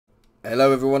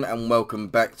Hello everyone and welcome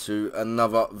back to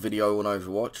another video on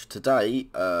Overwatch. Today,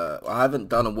 I haven't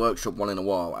done a workshop one in a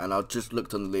while and I've just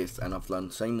looked on the list and I've done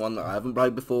the same one that I haven't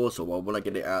played before, so I want to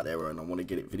get it out there and I want to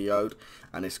get it videoed,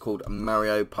 and it's called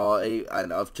Mario Party,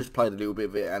 and I've just played a little bit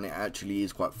of it and it actually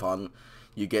is quite fun.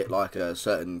 You get like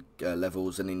certain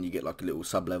levels and then you get like a little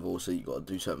sub level, so you got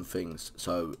to do certain things.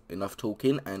 So enough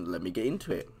talking and let me get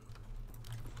into it.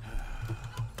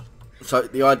 So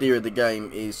the idea of the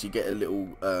game is you get a little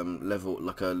level,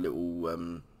 like a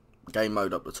little game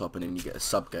mode up the top, and then you get a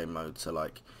sub game mode. So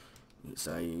like,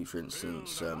 say for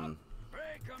instance,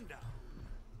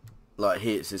 like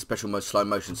here it's a special mode slow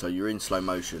motion. So you're in slow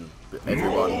motion, but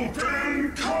everyone, you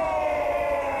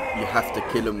have to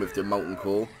kill them with the molten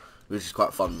core, which is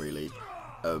quite fun really.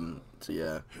 So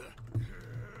yeah,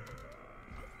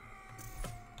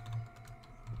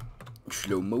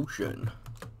 slow motion.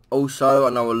 Also, I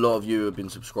know a lot of you have been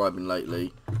subscribing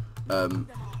lately,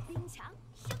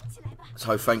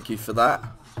 so thank you for that.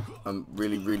 I'm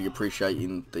really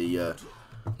appreciating the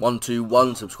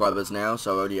 121 subscribers now,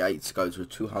 so only 8 to go to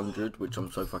 200, which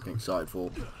I'm so fucking excited for.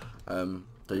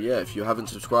 So yeah, if you haven't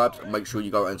subscribed, make sure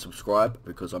you go and subscribe,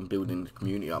 because I'm building the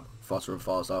community up faster and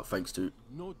faster, thanks to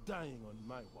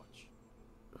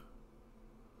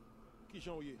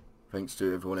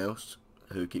everyone else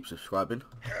who keeps subscribing.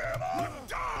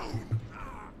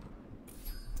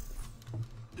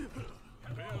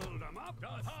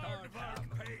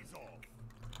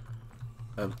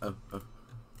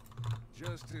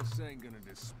 Justice ain't gonna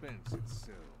dispense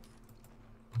itself.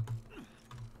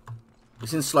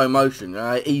 It's in slow motion.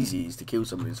 Easy is to kill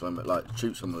someone in slow motion, like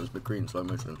shoot someone as McCree in slow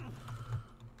motion.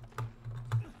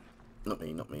 Not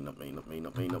me, not me, not me, not me,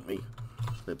 not me, not me.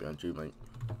 Stay behind you, mate.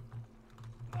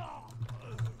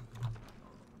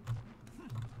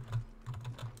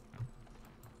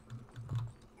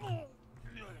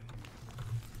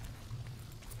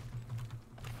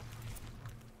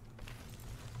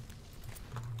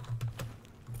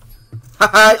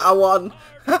 Haha, I won!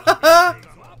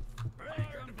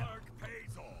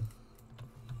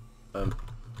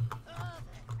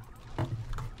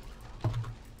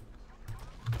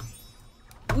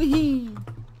 Wee!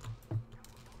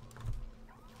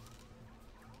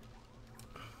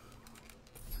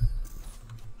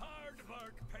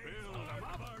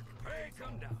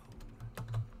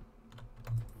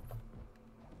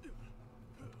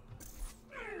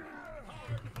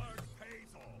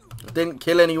 I didn't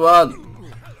kill anyone!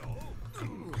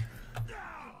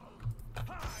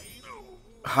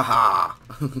 Haha!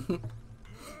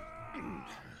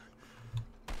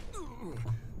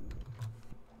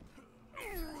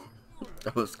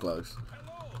 That was close.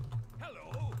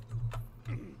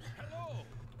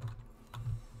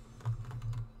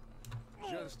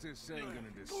 Justice ain't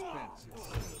gonna dispense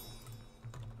itself.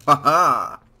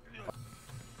 Haha!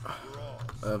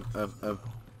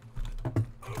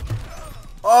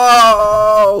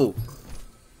 Oh!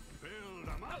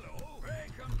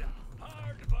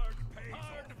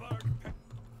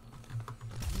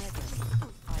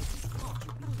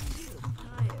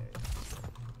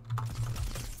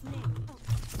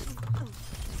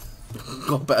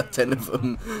 Got about 10 of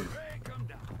them.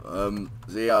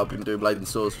 So yeah, I've been doing Blade and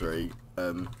Sorcery.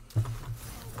 Oh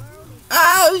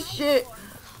shit!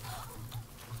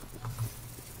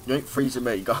 You ain't freezing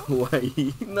me, go away.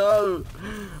 No!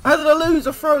 How did I lose?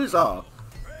 I froze her!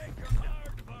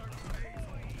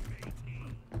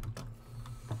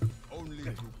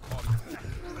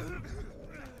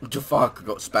 Jafar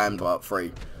got spammed by up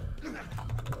 3.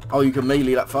 Oh, you can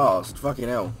melee that fast? Fucking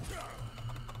hell.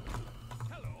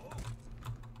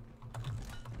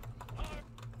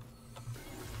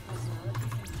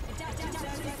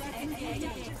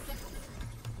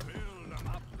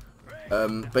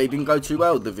 But it didn't go too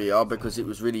well with the VR because it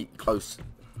was really close.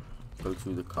 Go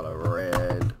through the colour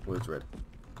red. Where's red?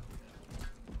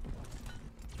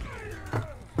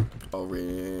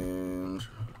 Orange.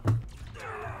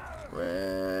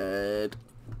 Red.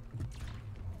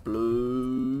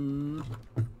 Blue.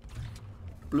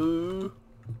 Blue.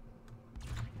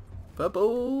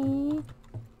 Purple.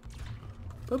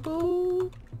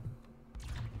 Purple.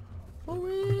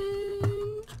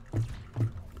 Orange.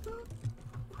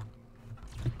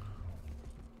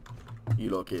 You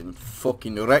lot getting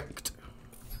fucking wrecked.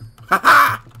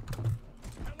 Haha!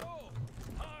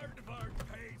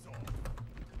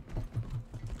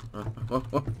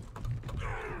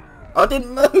 I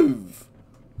didn't move.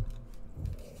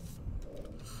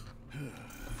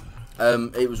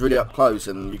 It was really up close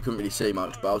and you couldn't really see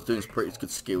much, but I was doing some pretty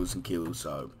good skills and kills,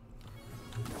 so.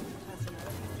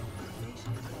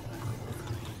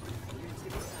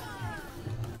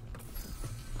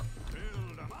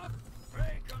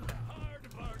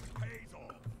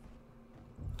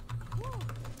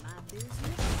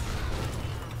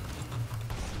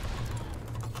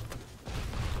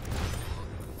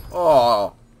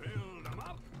 Oh.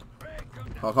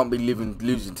 I can't be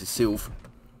losing to Sylph.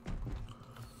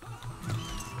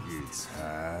 It's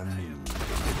time.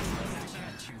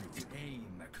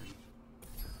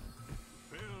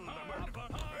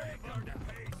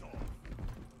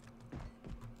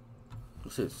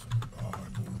 What's this?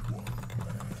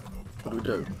 What do we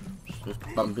do? Just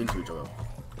bump into each other.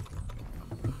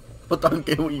 I don't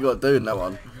get what you got to do in that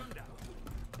one.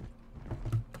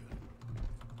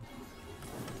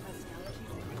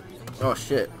 Oh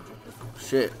shit.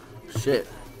 Shit. Shit.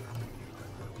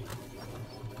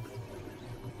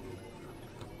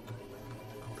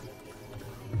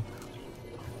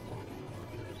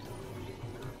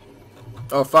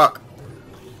 Oh fuck.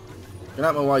 Get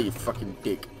out of my way, you fucking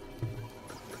dick.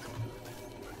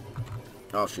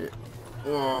 Oh shit.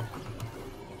 Oh.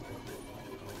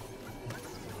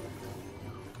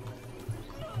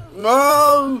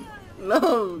 No!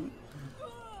 No!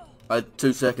 I had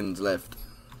 2 seconds left.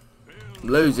 I'm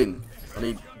losing. I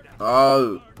need...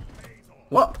 Oh.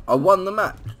 What? I won the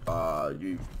match. Ah,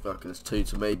 you fucking... It's 2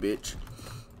 to me, bitch.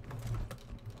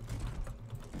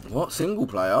 What? Single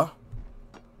player?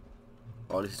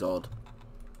 Oh, this is odd.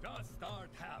 Just start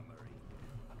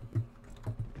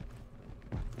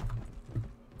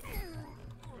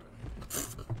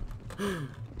hammering.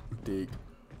 Dig.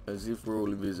 As if we're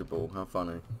all invisible. How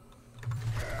funny.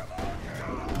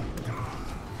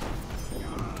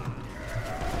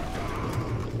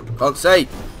 Can't see.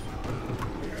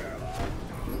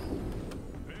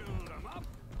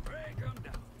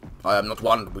 I am not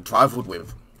one to be trifled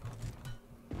with.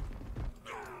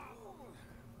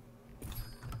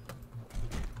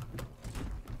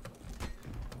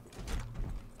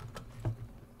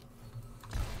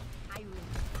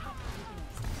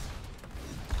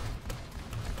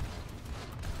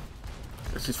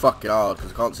 This is fucking hard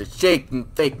because I can't see shit and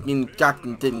fucking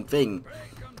jacking thing.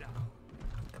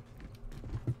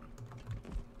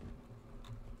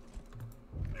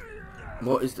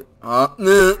 What is the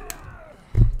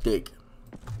dick?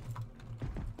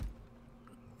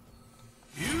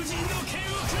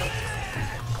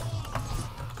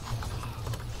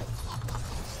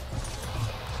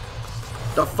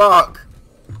 The fuck?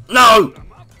 No!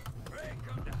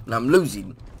 Now I'm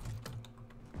losing.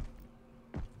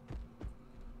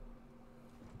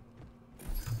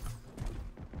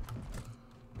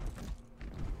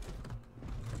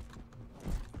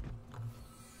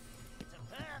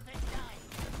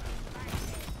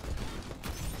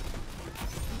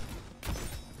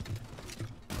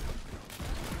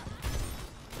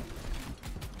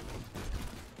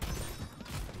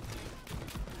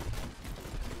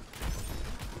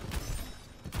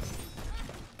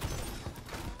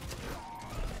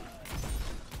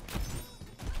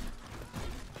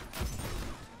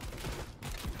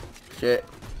 Shit.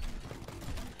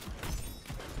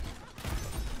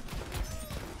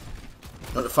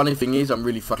 But the funny thing is, I'm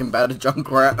really fucking bad at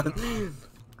Junkrat.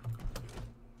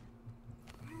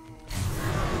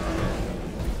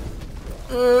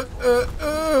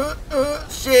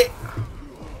 Shit.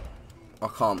 I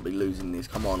can't be losing this.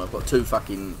 Come on, I've got two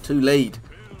lead.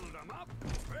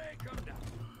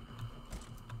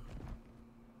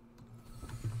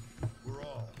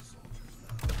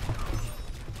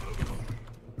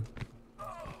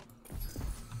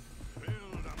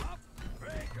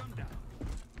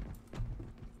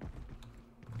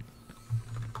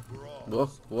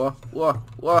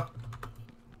 What?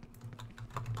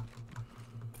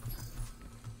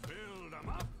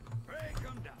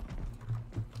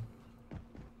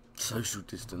 Social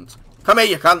distance. Come here,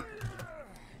 you cunt.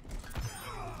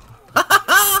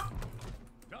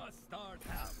 Just start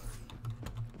hammering.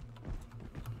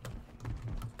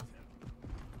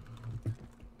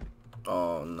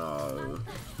 Oh no.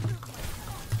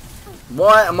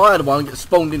 Why am I the one that gets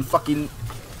spawned in fucking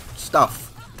stuff?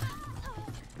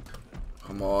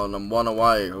 Come on, I'm one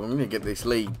away. I'm gonna get this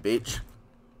lead, bitch.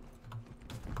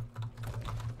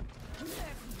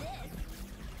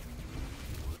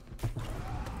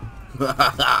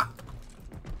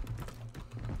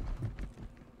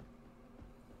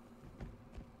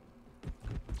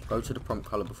 Go to the prompt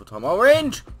colour before time.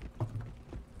 Orange!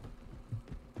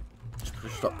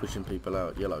 Just stop pushing people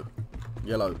out. Yellow.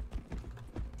 Yellow.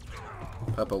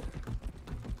 Purple.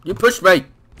 You pushed me!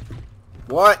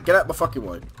 White, get out my fucking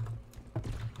way.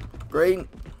 Green.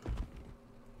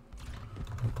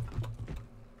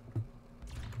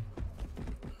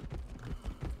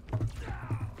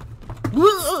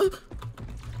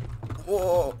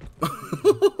 Whoa.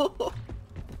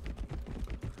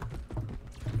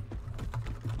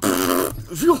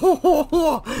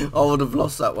 I would have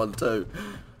lost that one too.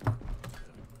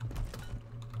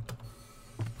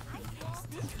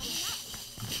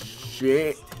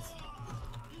 shit.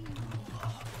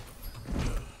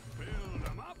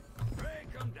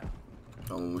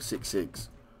 Oh, we're 6-6.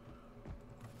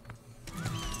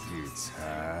 It's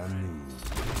honey.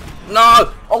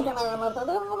 No!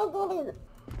 Oh,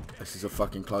 this is a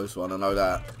fucking close one, I know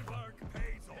that.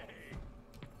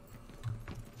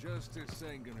 Justice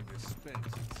ain't gonna dispense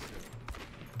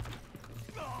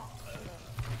itself.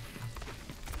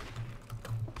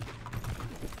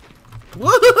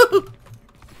 Woo!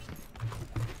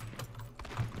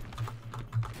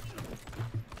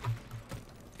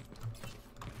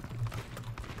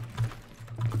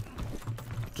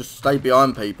 Just stay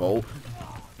behind people.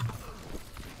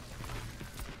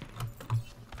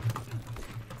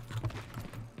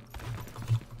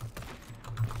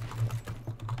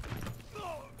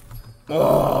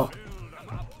 Oh!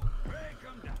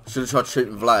 Should have tried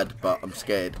shooting Vlad, but I'm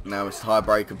scared. Now it's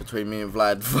tiebreaker between me and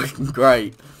Vlad. Fucking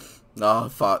great. Oh,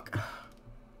 fuck.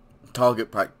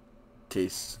 Target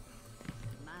practice.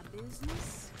 My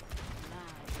business,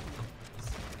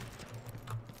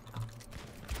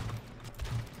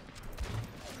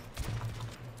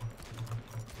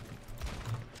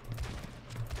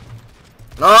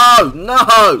 No!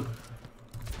 No!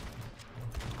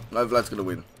 No, Vlad's gonna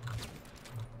win.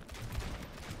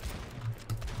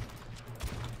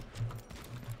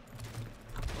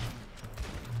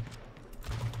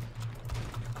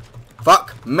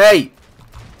 Fuck me!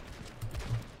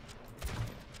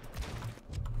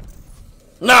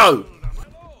 No!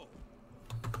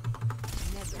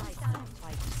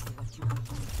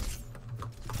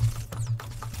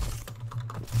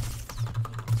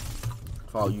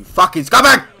 Oh, you fucking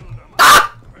scumbag!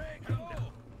 Ah!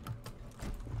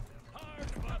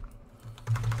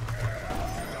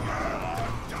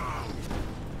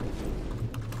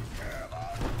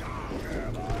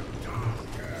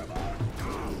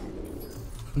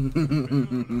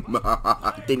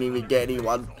 Didn't even get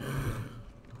anyone.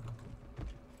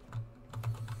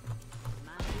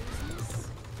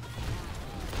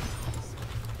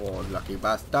 Oh, lucky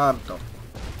bastardo.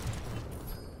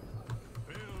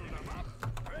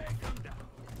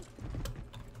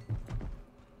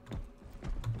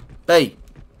 B.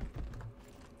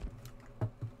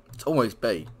 It's always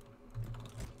B.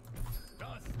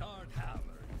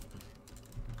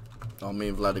 Oh, me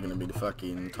and Vlad are gonna be the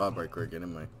fucking tiebreaker again,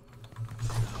 aren't we?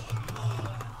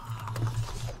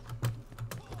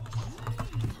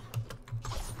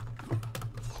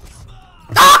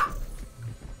 Ah!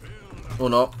 Or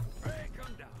not.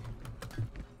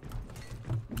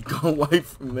 Go away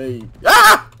from me.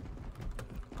 Ah!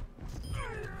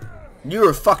 You're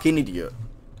a fucking idiot.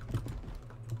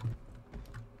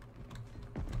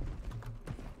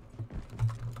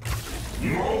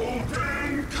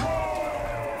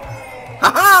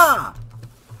 Ha-ha!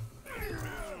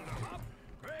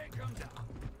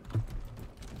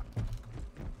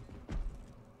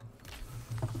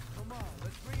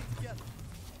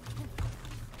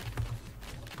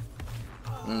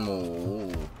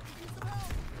 No.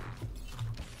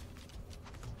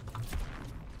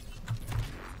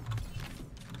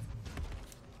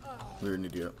 You're an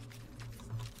idiot.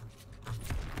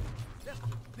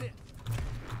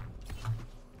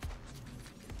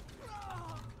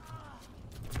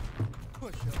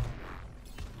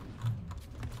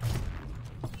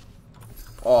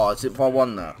 Oh, as if I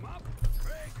won that.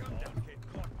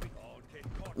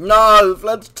 No,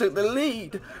 Vlad took the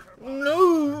lead.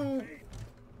 No.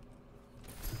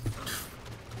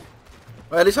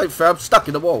 Well, this ain't fair. I'm stuck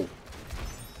in the wall.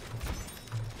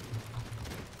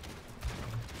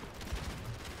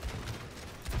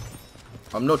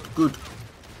 I'm not good.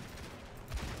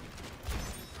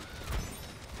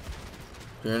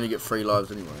 You only get 3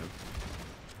 lives anyway.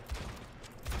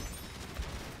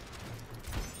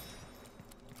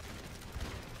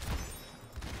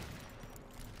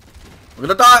 I'm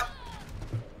gonna die!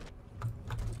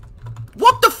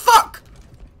 What the fuck?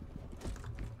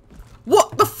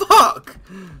 What the fuck?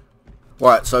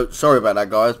 Right, so sorry about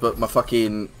that, guys, but my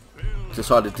fucking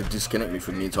decided to disconnect me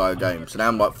from the entire game. So now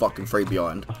I'm like fucking 3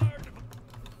 behind.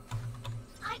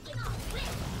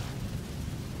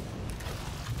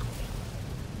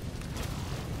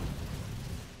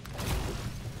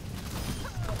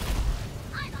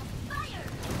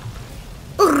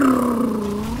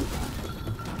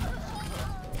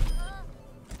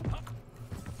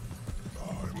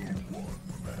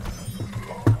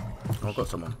 I've got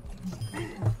someone.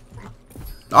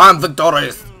 I'm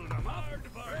victorious!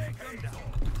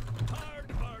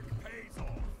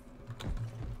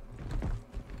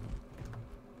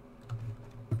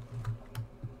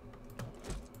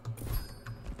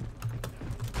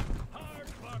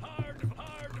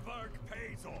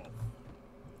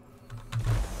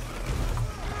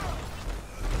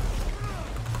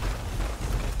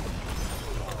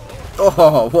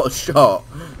 Oh, what a shot.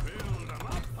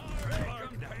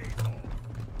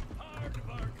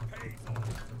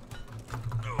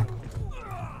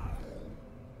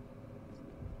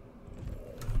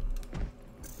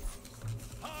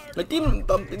 I didn't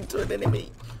bump into an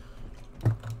enemy.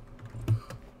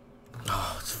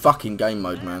 Oh, it's fucking game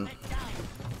mode, man.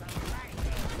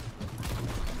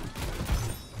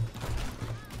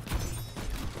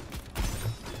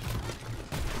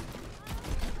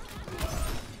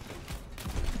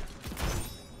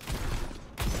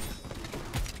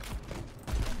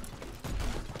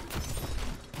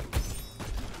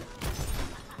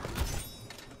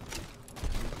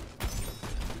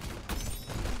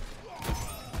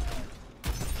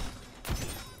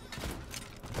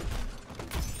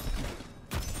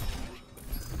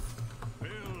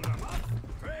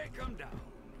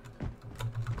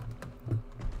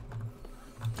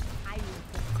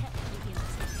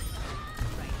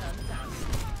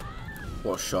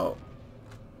 What a shot.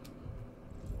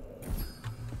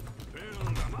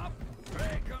 Build them up,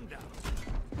 break them down.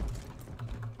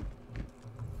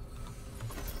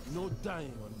 No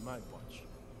dying on my watch.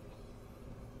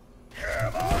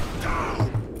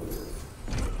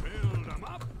 Build them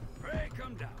up, break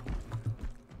them down.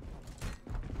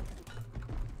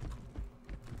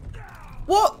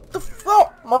 What the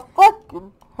fuck? My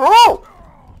fucking hell!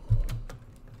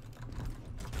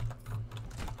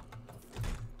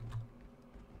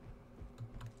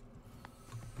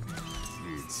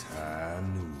 It's high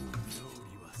noon.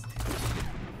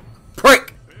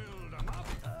 Prick! Build them up,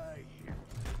 I hear.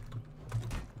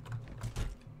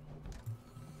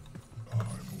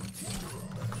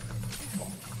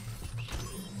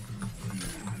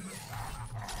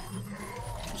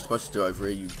 You're supposed to do over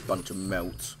here, you bunch of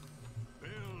melts.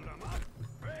 Build them up,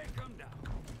 break them down.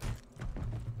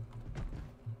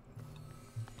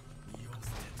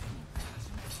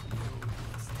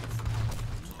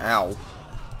 Ow.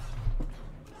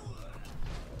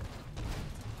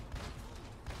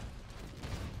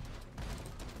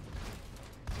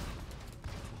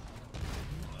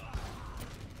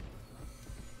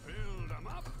 Build them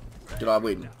up. Did I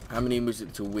win? How many was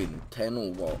it to win? 10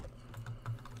 or what?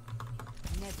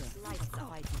 Never fight for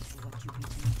what you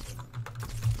believe in.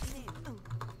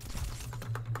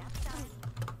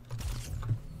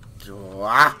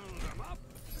 Ah. Build them up,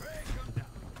 break them down.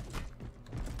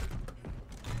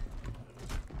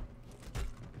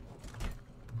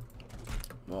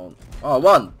 One. Oh,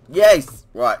 one! Yes!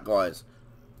 Right, guys.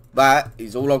 That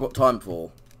is all I've got time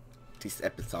for this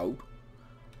episode.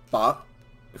 But,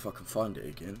 if I can find it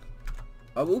again,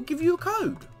 I will give you a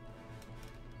code.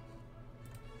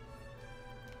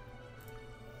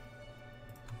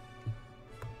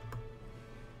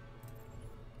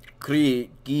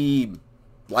 Create game.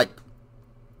 Like.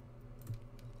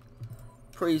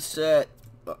 Preset.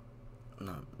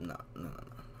 No.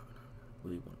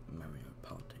 We want Mario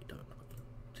Party, don't we?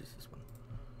 Just this one.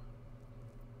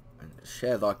 And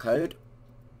share thy code.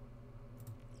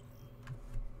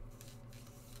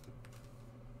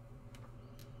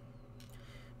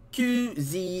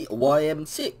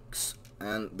 QZYM6,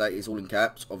 and that is all in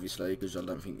caps, obviously, because I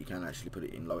don't think you can actually put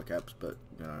it in lower caps, but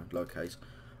you know, lowercase.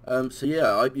 So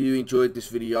yeah, I hope you enjoyed this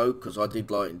video, because I did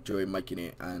enjoy making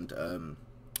it, and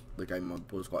the game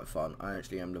mode was quite fun. I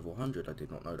actually am level 100, I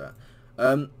did not know that.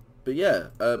 But yeah,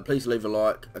 please leave a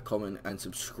like, a comment, and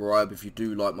subscribe if you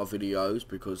do like my videos,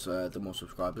 because the more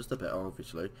subscribers, the better,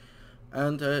 obviously.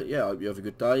 And yeah, I hope you have a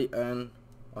good day, and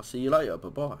I'll see you later. Bye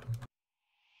bye.